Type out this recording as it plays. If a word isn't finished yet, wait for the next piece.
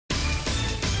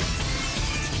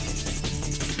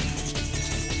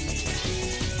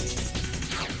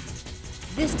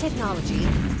This technology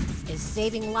is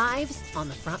saving lives on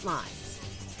the front lines.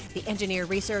 The Engineer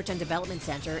Research and Development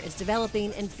Center is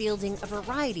developing and fielding a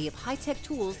variety of high-tech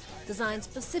tools designed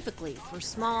specifically for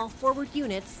small forward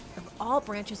units of all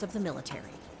branches of the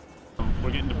military. We're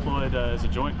getting deployed as a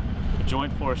joint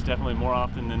force definitely more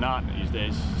often than not these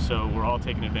days, so we're all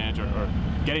taking advantage or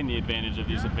getting the advantage of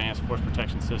these advanced force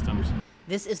protection systems.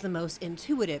 This is the most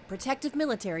intuitive protective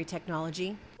military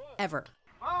technology ever.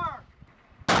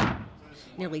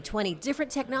 Nearly 20 different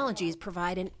technologies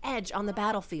provide an edge on the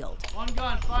battlefield. One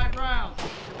gun, 5 rounds.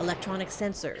 Electronic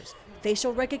sensors,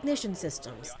 facial recognition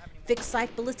systems,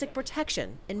 fixed-site ballistic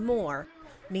protection, and more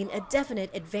mean a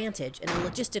definite advantage in a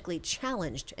logistically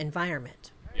challenged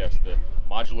environment. Yes, the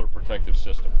modular protective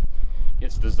system.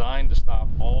 It's designed to stop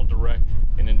all direct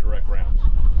and indirect rounds,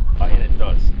 and it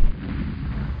does.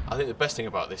 I think the best thing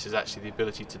about this is actually the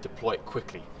ability to deploy it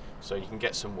quickly, so you can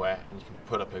get somewhere and you can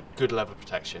put up a good level of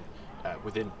protection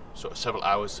within sort of several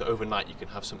hours, so overnight you can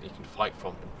have something you can fight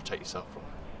from and protect yourself from.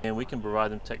 And we can provide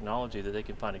them technology that they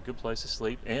can find a good place to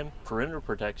sleep and perimeter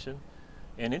protection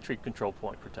and entry control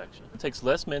point protection. It takes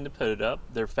less men to put it up,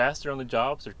 they're faster on the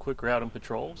jobs, they're quicker out on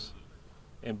patrols,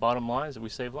 and bottom line is that we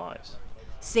save lives.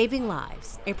 Saving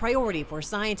lives, a priority for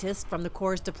scientists from the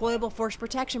Corps' Deployable Force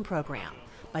Protection Program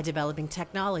by developing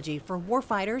technology for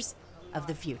warfighters of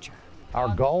the future.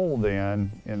 Our goal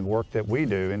then in the work that we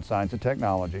do in science and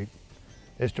technology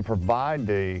is to provide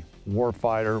the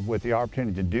warfighter with the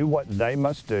opportunity to do what they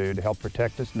must do to help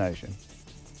protect this nation,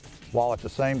 while at the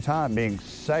same time being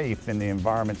safe in the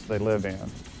environments they live in.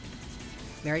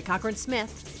 Mary Cochran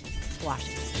Smith,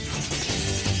 Washington.